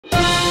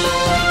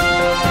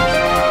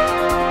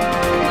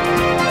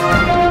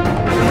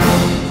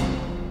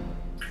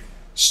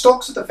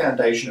Stocks are the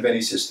foundation of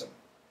any system.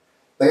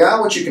 They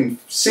are what you can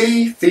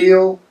see,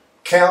 feel,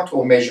 count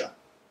or measure,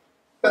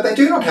 but they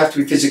do not have to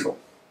be physical.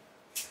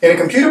 In a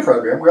computer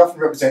program, we often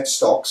represent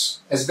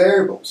stocks as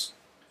variables,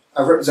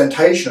 a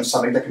representation of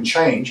something that can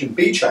change and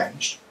be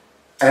changed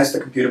as the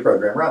computer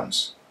program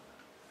runs.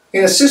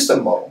 In a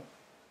system model,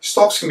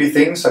 stocks can be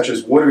things such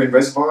as water in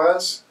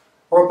reservoirs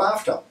or a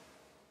bathtub.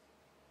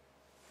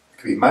 It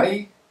could be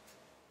money,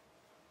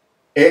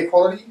 air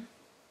quality,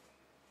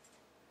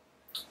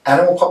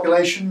 animal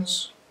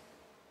populations,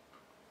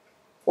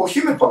 or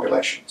human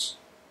populations.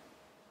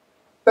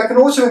 They can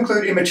also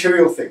include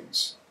immaterial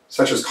things,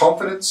 such as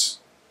confidence,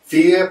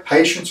 fear,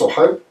 patience, or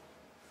hope,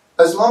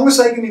 as long as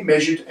they can be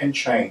measured and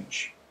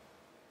change.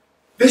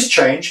 This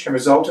change can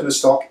result in the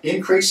stock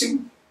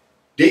increasing,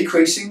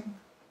 decreasing,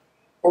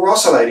 or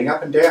oscillating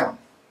up and down.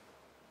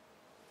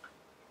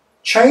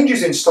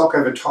 Changes in stock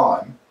over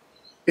time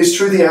is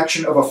through the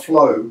action of a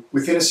flow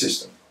within a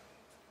system.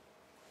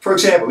 For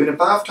example, in a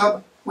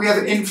bathtub, we have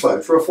an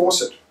inflow through a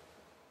faucet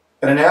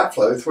and an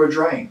outflow through a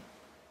drain.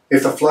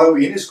 If the flow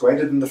in is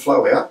greater than the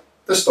flow out,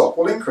 the stock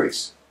will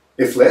increase.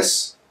 If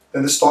less,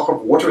 then the stock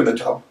of water in the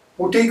tub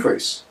will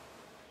decrease.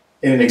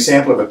 In an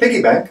example of a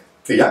piggy bank,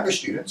 for younger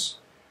students,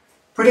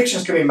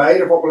 predictions can be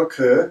made of what will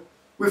occur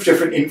with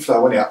different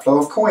inflow and outflow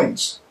of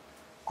coins,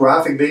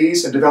 graphing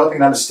these and developing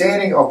an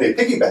understanding of their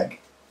piggy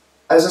bank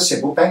as a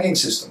simple banking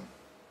system.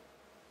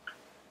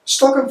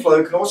 Stock and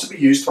flow can also be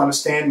used to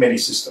understand many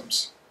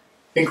systems,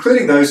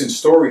 including those in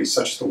stories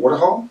such as the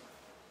waterhole,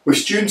 with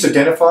students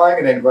identifying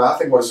and then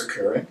graphing what is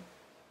occurring,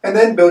 and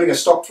then building a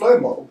stock flow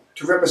model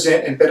to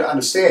represent and better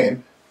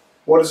understand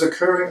what is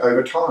occurring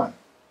over time.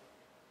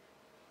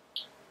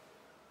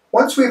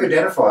 Once we have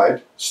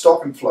identified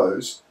stock and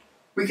flows,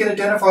 we can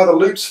identify the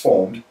loops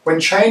formed when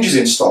changes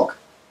in stock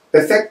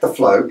affect the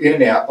flow in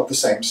and out of the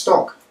same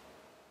stock.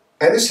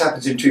 And this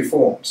happens in two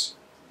forms: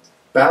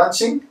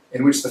 balancing,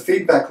 in which the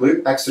feedback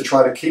loop acts to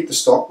try to keep the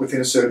stock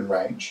within a certain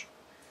range,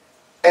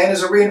 and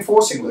as a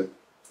reinforcing loop,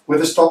 where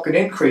the stock can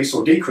increase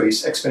or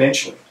decrease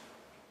exponentially.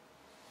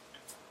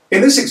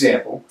 In this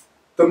example,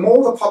 the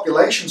more the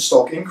population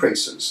stock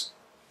increases,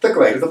 the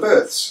greater the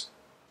births,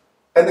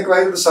 and the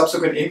greater the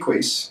subsequent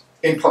increase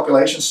in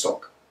population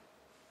stock,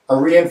 a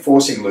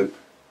reinforcing loop.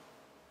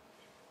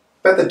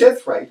 But the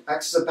death rate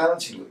acts as a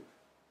balancing loop.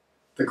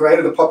 The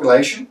greater the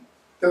population,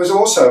 there is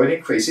also an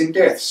increase in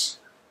deaths.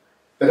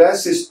 But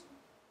as this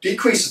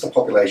decreases the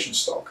population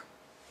stock,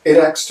 it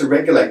acts to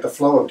regulate the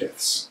flow of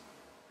deaths.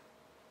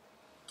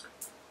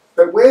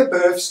 But where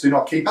births do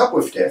not keep up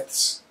with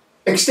deaths,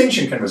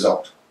 extinction can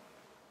result.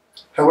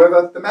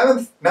 However, the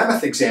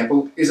mammoth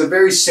example is a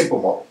very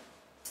simple model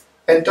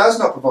and does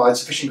not provide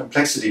sufficient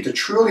complexity to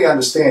truly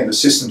understand the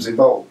systems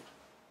involved.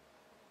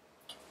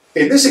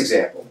 In this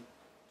example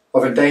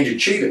of endangered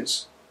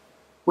cheetahs,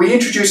 we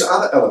introduce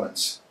other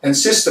elements and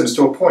systems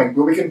to a point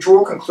where we can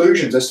draw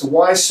conclusions as to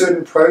why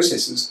certain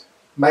processes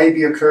may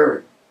be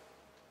occurring.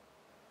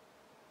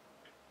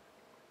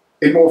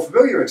 In more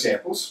familiar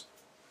examples,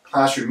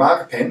 classroom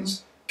marker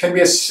pens can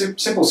be a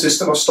simple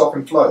system of stock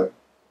and flow,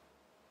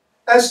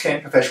 as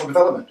can professional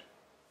development.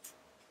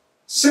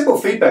 Simple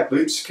feedback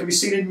loops can be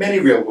seen in many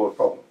real-world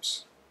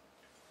problems: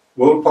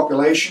 world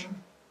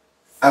population,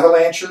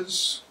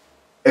 avalanches,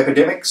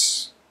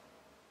 epidemics,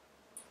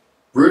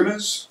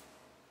 rumours,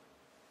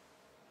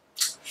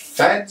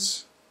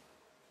 fads,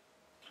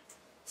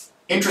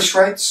 interest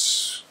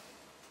rates,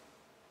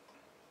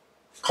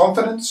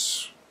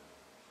 confidence,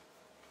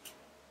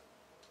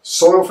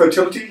 soil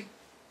fertility,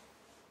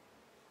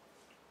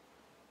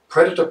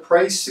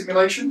 predator-prey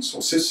simulations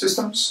or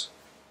systems,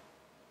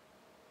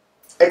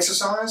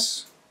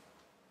 exercise,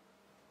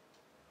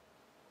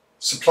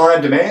 supply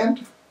and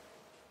demand,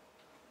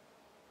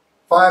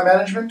 fire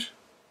management,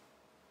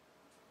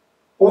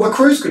 or the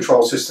cruise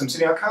control systems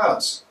in our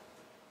cars.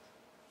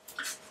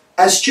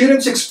 As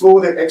students explore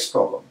their X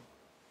problem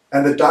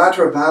and the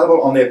data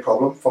available on their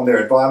problem from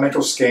their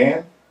environmental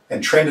scan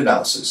and trend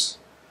analysis,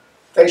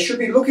 they should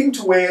be looking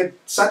to where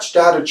such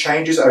data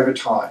changes over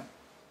time.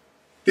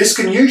 This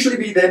can usually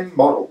be then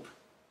modelled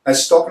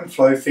as stock and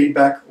flow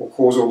feedback or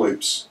causal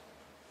loops,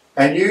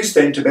 and used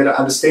then to better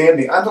understand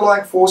the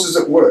underlying forces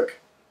at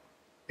work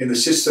in the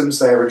systems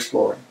they are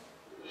exploring.